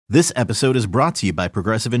This episode is brought to you by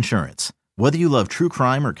Progressive Insurance. Whether you love true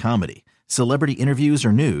crime or comedy, celebrity interviews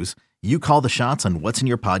or news, you call the shots on what's in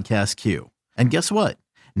your podcast queue. And guess what?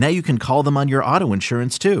 Now you can call them on your auto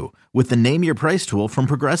insurance too with the Name Your Price tool from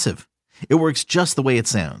Progressive. It works just the way it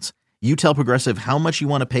sounds. You tell Progressive how much you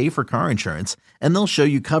want to pay for car insurance, and they'll show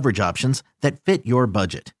you coverage options that fit your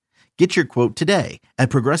budget. Get your quote today at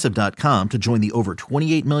Progressive.com to join the over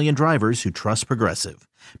 28 million drivers who trust Progressive.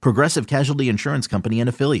 Progressive Casualty Insurance Company and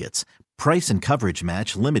Affiliates. Price and coverage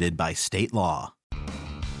match limited by state law.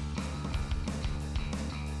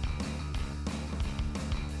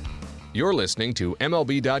 You're listening to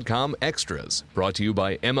MLB.com Extras, brought to you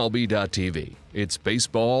by MLB.tv. It's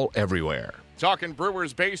baseball everywhere. Talking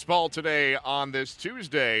Brewers baseball today on this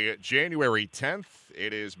Tuesday, January 10th.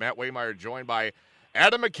 It is Matt Waymeyer joined by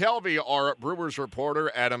Adam McKelvey, our Brewers reporter.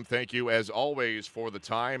 Adam, thank you as always for the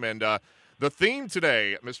time. And the theme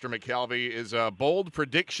today, Mr. McKelvey, is bold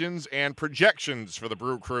predictions and projections for the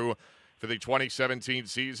Brew Crew for the 2017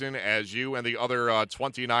 season, as you and the other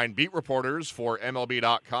 29 beat reporters for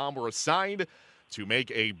MLB.com were assigned to make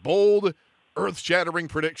a bold, earth-shattering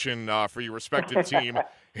prediction for your respective team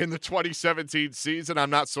in the 2017 season. I'm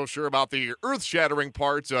not so sure about the earth-shattering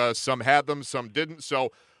part. Some had them, some didn't.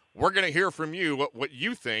 So we're going to hear from you what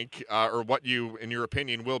you think, or what you, in your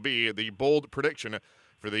opinion, will be the bold prediction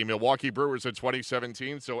for the Milwaukee Brewers in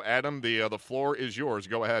 2017. So, Adam, the floor is yours.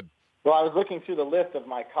 Go ahead. Well, I was looking through the list of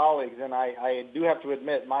my colleagues, and I do have to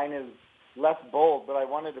admit mine is less bold, but I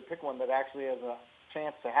wanted to pick one that actually has a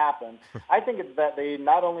chance to happen. I think it's that they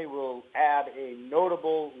not only will add a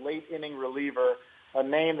notable late-inning reliever, a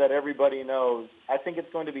name that everybody knows, I think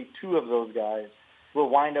it's going to be two of those guys will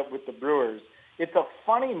wind up with the Brewers. It's a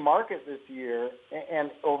funny market this year and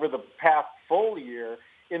over the past full year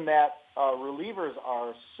in that relievers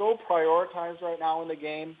are so prioritized right now in the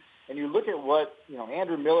game. And you look at what,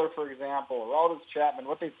 Andrew Miller, for example, or Aroldis Chapman,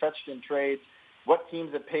 what they've fetched in trades, what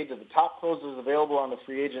teams have paid to the top closers available on the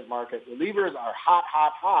free agent market. Relievers are hot,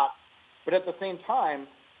 hot, hot. But at the same time,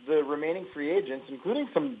 the remaining free agents, including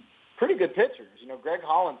some pretty good pitchers, Greg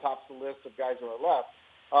Holland tops the list of guys who are left,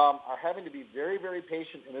 are having to be very, very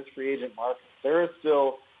patient in this free agent market. There is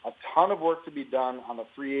still a ton of work to be done on the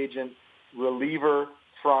free agent reliever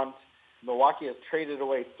front. Milwaukee has traded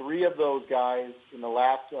away three of those guys in the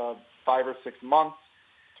last 5 or 6 months,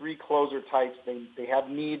 three closer types. They have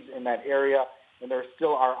needs in that area, and there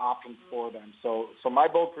still are options for them. So my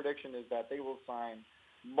bold prediction is that they will sign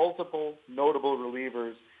multiple notable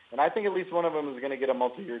relievers, and I think at least one of them is going to get a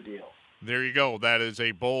multi-year deal. There you go. That is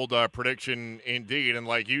a bold prediction indeed. And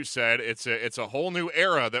like you said, it's a whole new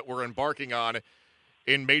era that we're embarking on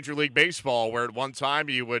in Major League Baseball, where at one time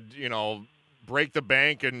you would, break the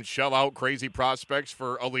bank and shell out crazy prospects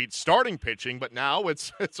for elite starting pitching, but now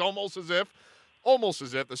it's almost as if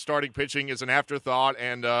the starting pitching is an afterthought,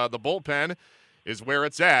 and the bullpen is where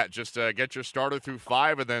it's at. Just get your starter through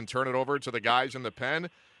 5 and then turn it over to the guys in the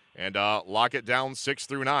pen and lock it down 6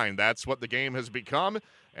 through 9. That's what the game has become,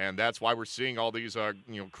 and that's why we're seeing all these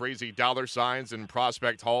crazy dollar signs and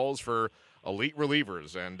prospect hauls for elite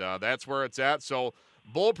relievers, and that's where it's at. So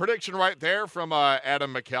bold prediction right there from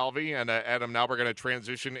Adam McKelvey. And Adam, now we're going to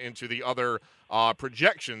transition into the other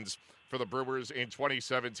projections for the Brewers in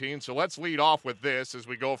 2017. So let's lead off with this as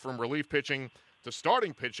we go from relief pitching to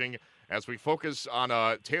starting pitching as we focus on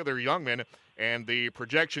Taylor Youngman. And the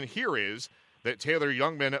projection here is that Taylor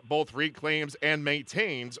Youngman both reclaims and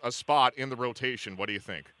maintains a spot in the rotation. What do you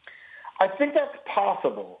think? I think that's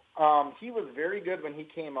possible. He was very good when he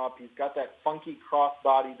came up. He's got that funky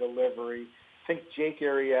cross-body delivery. I think Jake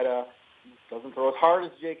Arrieta doesn't throw as hard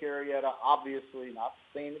as Jake Arrieta, obviously, not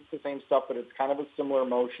the same stuff, but it's kind of a similar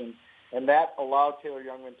motion. And that allowed Taylor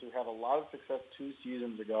Youngman to have a lot of success 2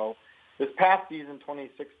 seasons ago. This past season,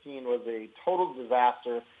 2016, was a total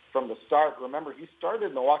disaster from the start. Remember, he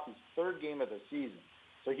started Milwaukee's 3rd game of the season.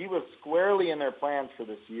 So he was squarely in their plans for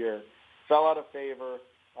this year, fell out of favor,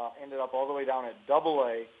 ended up all the way down at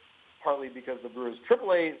AA, partly because the Brewers'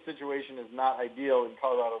 AAA situation is not ideal in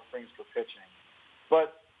Colorado Springs for pitching.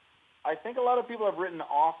 But I think a lot of people have written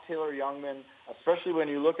off Taylor Youngman, especially when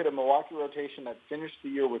you look at a Milwaukee rotation that finished the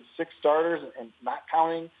year with 6 starters and not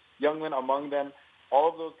counting Youngman among them. All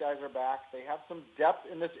of those guys are back. They have some depth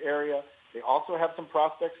in this area. They also have some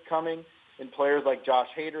prospects coming in players like Josh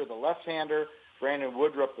Hader, the left-hander, Brandon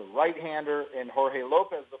Woodruff, the right-hander, and Jorge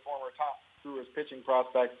Lopez, the former top Brewers pitching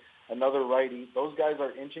prospect, another righty. Those guys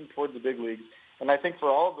are inching toward the big leagues. And I think for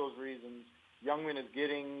all of those reasons, Youngman is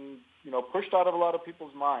getting, pushed out of a lot of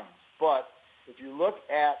people's minds. But if you look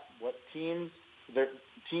at what teams'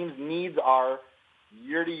 needs are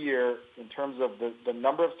year to year in terms of the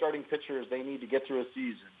number of starting pitchers they need to get through a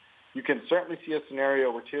season, you can certainly see a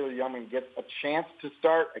scenario where Taylor Youngman gets a chance to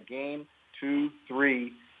start a game, 2,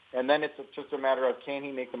 3, and then it's just a matter of can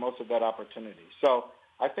he make the most of that opportunity. So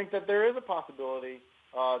I think that there is a possibility,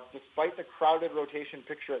 despite the crowded rotation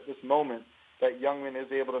picture at this moment, that Youngman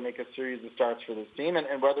is able to make a series of starts for this team,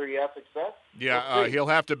 and whether he has success. Yeah, he'll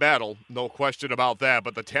have to battle, no question about that,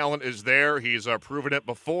 but the talent is there. He's proven it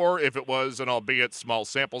before, if it was an albeit small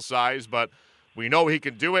sample size, but we know he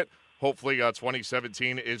can do it. Hopefully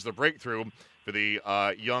 2017 is the breakthrough for the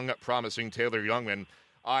young, promising Taylor Youngman.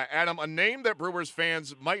 Adam, a name that Brewers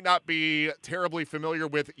fans might not be terribly familiar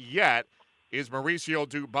with yet is Mauricio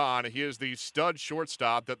Dubon. He is the stud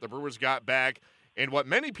shortstop that the Brewers got back in what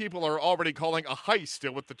many people are already calling a heist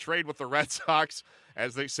with the trade with the Red Sox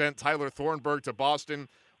as they sent Tyler Thornburg to Boston.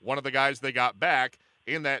 One of the guys they got back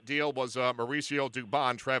in that deal was Mauricio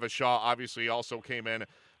Dubon. Travis Shaw obviously also came in,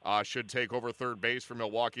 should take over third base for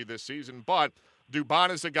Milwaukee this season. But Dubon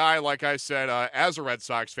is a guy, like I said, as a Red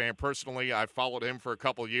Sox fan, personally, I've followed him for a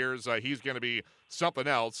couple years. He's going to be something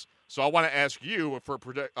else. So I want to ask you for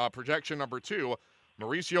projection number 2.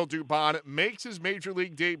 Mauricio Dubon makes his Major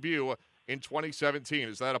League debut in 2017.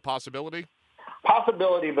 Is that a possibility?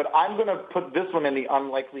 Possibility, but I'm going to put this one in the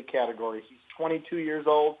unlikely category. He's 22 years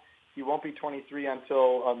old. He won't be 23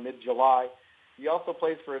 until mid-July. He also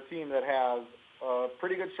plays for a team that has a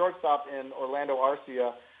pretty good shortstop in Orlando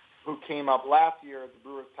Arcia, who came up last year as the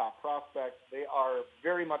Brewers' top prospect. They are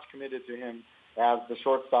very much committed to him as the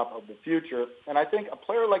shortstop of the future. And I think a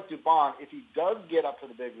player like Dubon, if he does get up to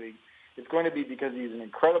the big leagues, it's going to be because he's an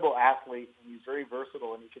incredible athlete and he's very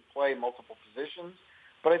versatile and he can play multiple positions.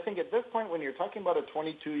 But I think at this point, when you're talking about a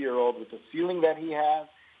 22-year-old with the ceiling that he has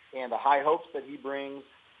and the high hopes that he brings,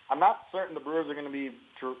 I'm not certain the Brewers are going to be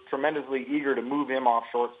tremendously eager to move him off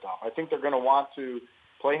shortstop. I think they're going to want to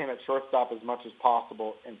play him at shortstop as much as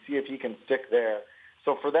possible and see if he can stick there.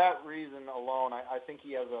 So for that reason alone, I think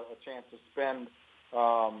he has a chance to spend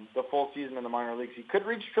the full season in the minor leagues. He could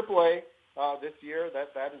reach AAA this year.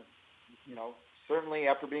 That is, certainly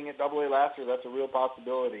after being at AA last year, that's a real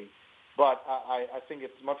possibility. But I think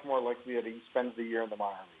it's much more likely that he spends the year in the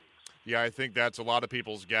minor leagues. Yeah, I think that's a lot of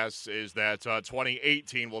people's guess is that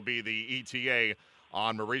 2018 will be the ETA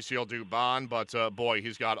on Mauricio Dubon. But, boy,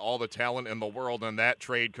 he's got all the talent in the world, and that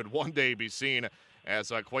trade could one day be seen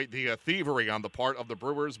as quite the thievery on the part of the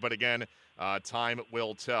Brewers. But, again, time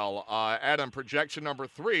will tell. Adam, projection number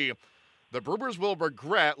 3. The Brewers will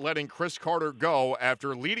regret letting Chris Carter go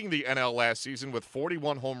after leading the NL last season with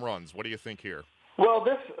 41 home runs. What do you think here? Well,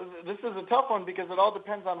 this is a tough one because it all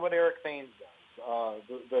depends on what Eric Thames does.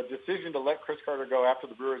 The decision to let Chris Carter go after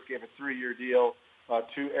the Brewers gave a 3-year deal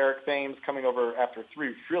to Eric Thames coming over after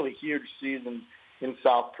 3 really huge seasons in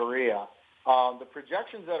South Korea. The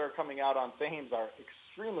projections that are coming out on Thames are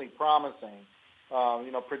extremely promising.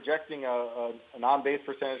 Projecting an on-base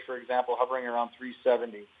percentage, for example, hovering around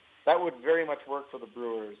 370. That would very much work for the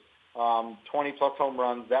Brewers. 20-plus home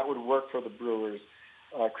runs, that would work for the Brewers.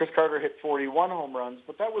 Chris Carter hit 41 home runs,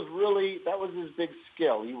 but that was his big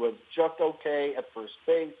skill. He was just okay at first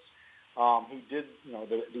base. He did,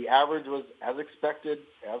 the average was as expected,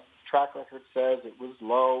 as track record says. It was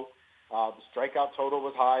low. The strikeout total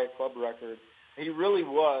was high, a club record. He really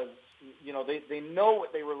was, they know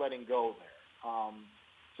what they were letting go there.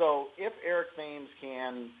 So if Eric Thames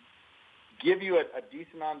can give you a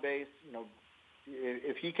decent on base,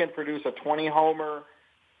 if he can produce a 20-homer,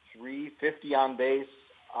 350 on base,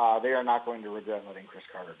 they are not going to regret letting Chris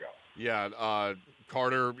Carter go. Yeah,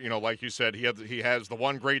 Carter, like you said, he has the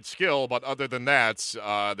one great skill, but other than that,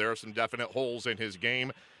 there are some definite holes in his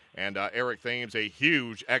game. And Eric Thames, a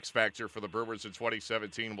huge X factor for the Brewers in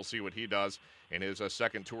 2017. We'll see what he does in his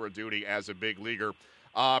second tour of duty as a big leaguer.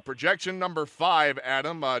 Projection number 5,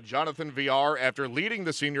 Adam, Jonathan Villar, after leading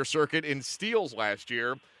the senior circuit in steals last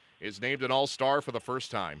year, is named an all-star for the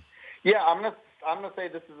first time. Yeah, I'm gonna say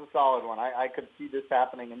this is a solid one. I could see this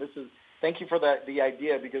happening, and thank you for the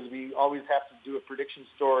idea, because we always have to do a prediction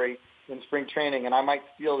story in spring training, and I might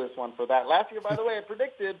steal this one for that. Last year, by the way, I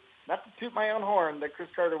predicted, not to toot my own horn, that Chris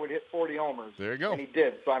Carter would hit 40 homers. There you go. And he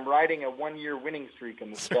did, so I'm riding a one-year winning streak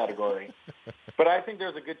in this category. But I think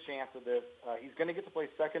there's a good chance of this. He's going to get to play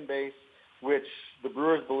second base, which the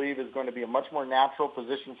Brewers believe is going to be a much more natural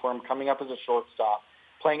position for him coming up as a shortstop,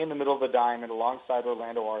 playing in the middle of the diamond alongside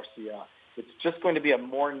Orlando Arcia. It's just going to be a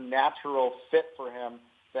more natural fit for him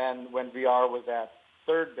than when Villar was at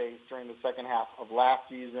third base during the second half of last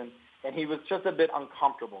season, and he was just a bit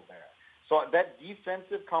uncomfortable there. So that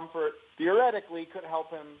defensive comfort theoretically could help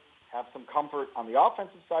him have some comfort on the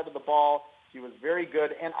offensive side of the ball. He was very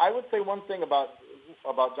good. And I would say one thing about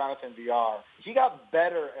about Jonathan Villar. He got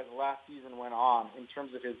better as last season went on in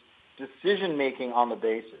terms of his decision-making on the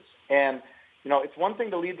bases. And, it's one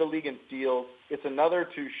thing to lead the league in steals. It's another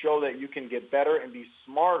to show that you can get better and be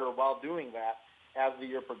smarter while doing that as the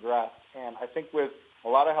year progressed. And I think with a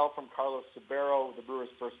lot of help from Carlos Sabero, the Brewers'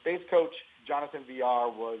 first base coach, Jonathan Villar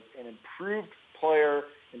was an improved player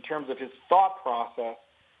in terms of his thought process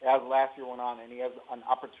as last year went on, and he has an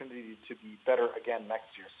opportunity to be better again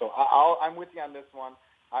next year. So I'm with you on this one.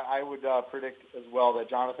 I would predict as well that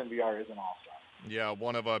Jonathan Villar is an all-star. Yeah,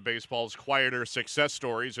 one of baseball's quieter success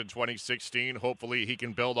stories in 2016. Hopefully he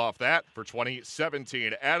can build off that for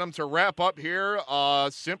 2017. Adam, to wrap up here,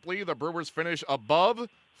 simply the Brewers finish above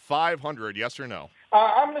 500, yes or no?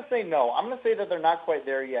 I'm going to say no. I'm going to say that they're not quite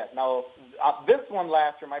there yet. Now, this one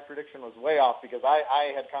last year, my prediction was way off because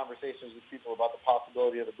I had conversations with people about the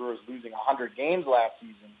possibility of the Brewers losing 100 games last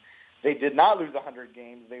season. They did not lose 100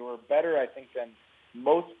 games. They were better, I think, than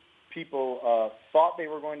most people thought they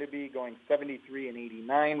were going to be, going 73 and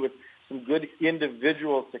 89 with some good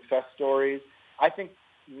individual success stories. I think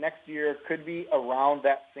next year could be around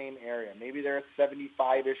that same area. Maybe they're a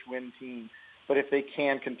 75-ish win team. But if they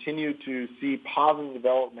can continue to see positive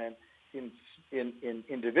development in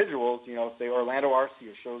individuals, say Orlando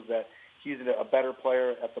Arcia shows that he's a better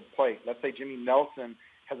player at the plate. Let's say Jimmy Nelson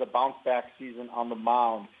has a bounce-back season on the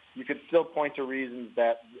mound. You could still point to reasons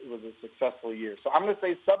that it was a successful year. So I'm going to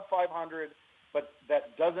say sub-500, but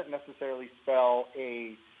that doesn't necessarily spell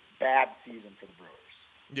a bad season for the Brewers.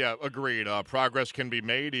 Yeah, agreed. Progress can be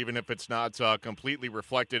made, even if it's not completely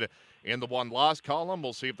reflected in the one-loss column.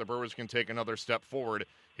 We'll see if the Brewers can take another step forward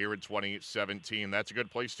here in 2017. That's a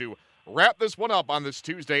good place to wrap this one up on this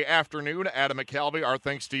Tuesday afternoon. Adam McCalvy, our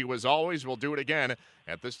thanks to you as always. We'll do it again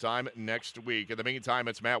at this time next week. In the meantime,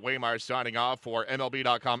 it's Matt Waymeyer signing off for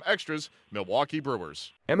MLB.com Extras, Milwaukee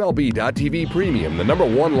Brewers. MLB.tv Premium, the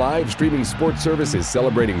 #1 live streaming sports service, is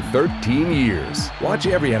celebrating 13 years. Watch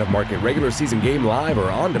every out-of-market regular season game live or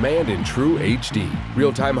on demand in true HD.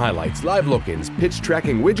 Real-time highlights, live look-ins, pitch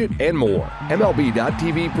tracking widget, and more.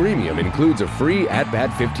 MLB.tv Premium includes a free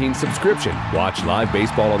At-Bat 15 subscription. Watch live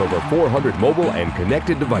baseball on over 400 mobile and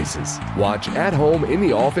connected devices. Watch at home, in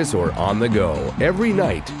the office, or on the go every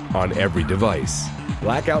night on every device.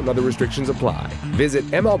 Blackout and other restrictions apply. Visit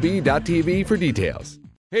MLB.tv for details.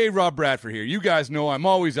 Hey, Rob Bradford here. You guys know I'm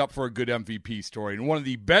always up for a good MVP story, and one of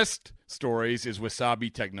the best stories is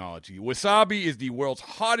Wasabi Technology. Wasabi is the world's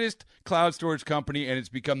hottest cloud storage company, and it's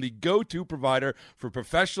become the go-to provider for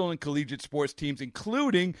professional and collegiate sports teams,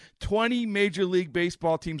 including 20 Major League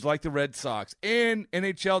Baseball teams like the Red Sox and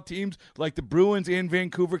NHL teams like the Bruins and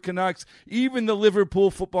Vancouver Canucks. Even the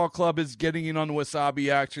Liverpool Football Club is getting in on the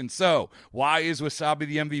Wasabi action. So, why is Wasabi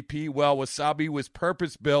the MVP? Well, Wasabi was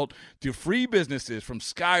purpose-built to free businesses from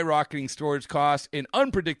skyrocketing storage costs and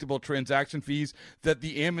unpredictable transaction fees that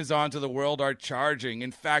the Amazons of the world are charging.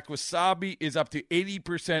 In fact, Wasabi is up to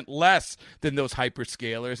 80% less than those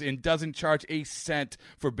hyperscalers and doesn't charge a cent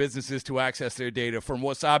for businesses to access their data. From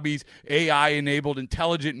Wasabi's AI-enabled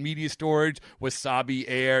intelligent media storage, Wasabi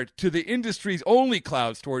Air, to the industry's only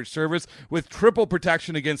cloud storage service with triple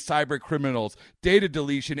protection against cyber criminals, data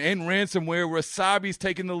deletion, and ransomware, Wasabi's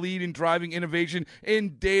taken the lead in driving innovation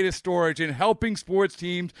in data storage and helping sports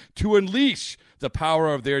teams to unleash the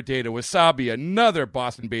power of their data. Wasabi, another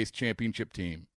Boston-based championship team.